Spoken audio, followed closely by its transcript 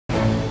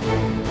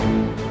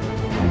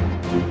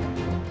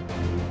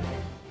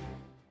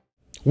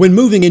When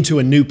moving into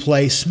a new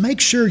place, make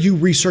sure you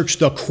research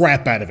the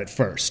crap out of it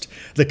first.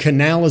 The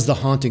Canal is the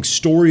haunting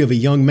story of a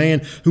young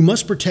man who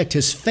must protect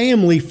his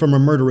family from a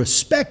murderous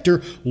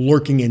specter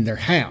lurking in their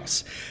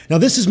house. Now,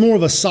 this is more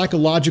of a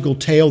psychological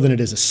tale than it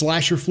is a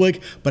slasher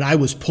flick, but I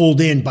was pulled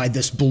in by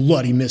this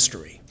bloody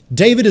mystery.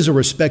 David is a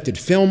respected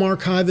film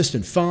archivist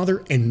and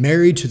father, and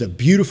married to the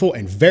beautiful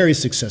and very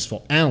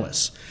successful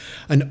Alice.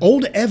 An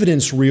old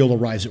evidence reel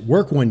arrives at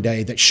work one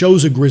day that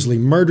shows a grisly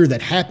murder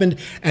that happened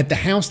at the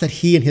house that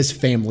he and his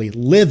family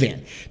live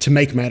in. To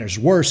make matters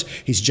worse,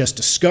 he's just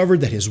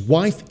discovered that his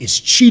wife is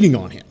cheating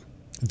on him.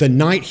 The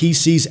night he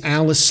sees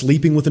Alice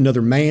sleeping with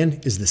another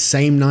man is the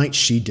same night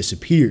she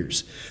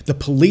disappears. The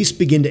police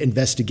begin to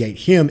investigate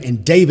him,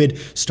 and David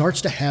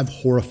starts to have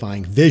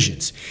horrifying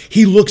visions.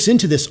 He looks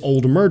into this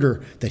old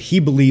murder that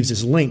he believes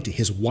is linked to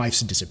his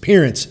wife's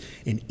disappearance,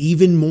 and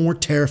even more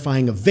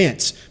terrifying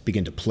events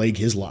begin to plague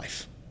his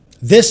life.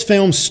 This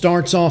film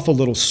starts off a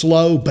little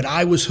slow, but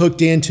I was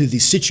hooked into the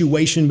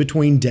situation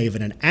between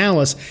David and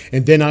Alice,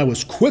 and then I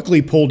was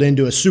quickly pulled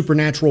into a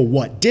supernatural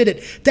what did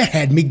it that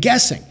had me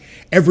guessing.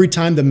 Every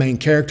time the main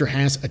character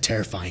has a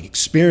terrifying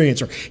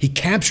experience or he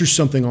captures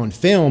something on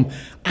film,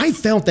 I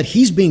felt that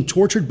he's being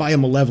tortured by a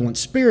malevolent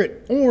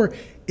spirit, or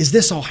is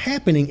this all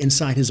happening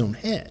inside his own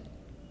head?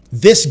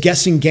 This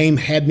guessing game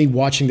had me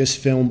watching this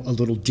film a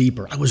little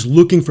deeper. I was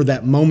looking for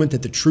that moment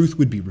that the truth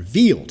would be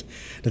revealed.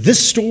 Now,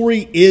 this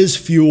story is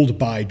fueled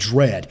by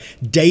dread.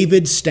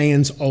 David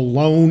stands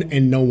alone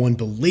and no one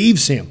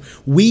believes him.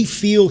 We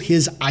feel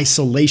his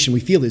isolation, we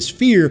feel his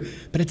fear,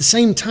 but at the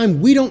same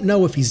time, we don't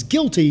know if he's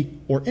guilty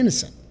or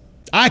innocent.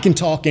 I can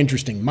talk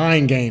interesting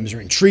mind games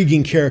or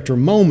intriguing character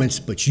moments,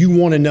 but you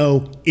want to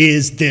know,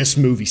 is this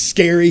movie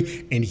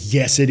scary? And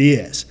yes, it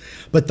is.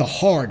 But the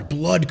hard,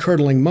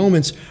 blood-curdling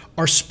moments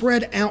are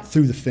spread out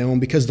through the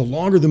film because the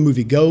longer the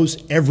movie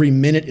goes, every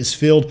minute is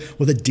filled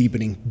with a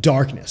deepening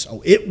darkness.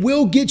 Oh, it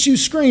will get you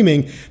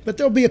screaming, but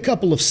there'll be a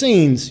couple of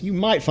scenes you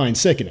might find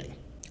sickening.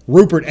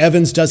 Rupert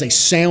Evans does a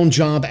sound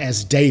job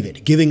as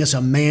David, giving us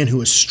a man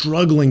who is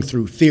struggling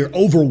through fear,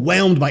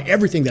 overwhelmed by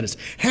everything that is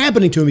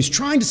happening to him. He's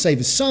trying to save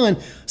his son,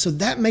 so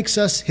that makes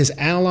us his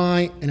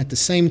ally, and at the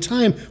same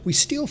time, we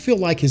still feel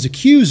like his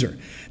accuser.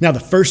 Now, the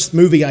first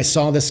movie I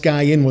saw this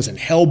guy in was in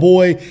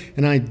Hellboy,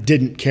 and I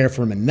didn't care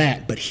for him in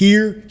that, but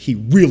here, he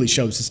really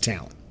shows his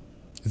talent.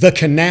 The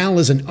Canal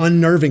is an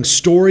unnerving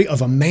story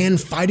of a man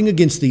fighting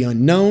against the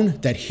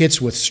unknown that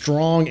hits with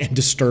strong and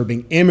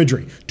disturbing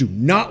imagery. Do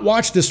not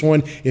watch this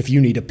one if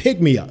you need a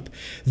pick-me-up.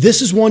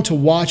 This is one to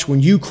watch when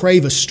you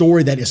crave a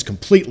story that is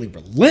completely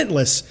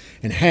relentless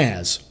and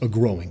has a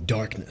growing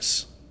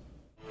darkness.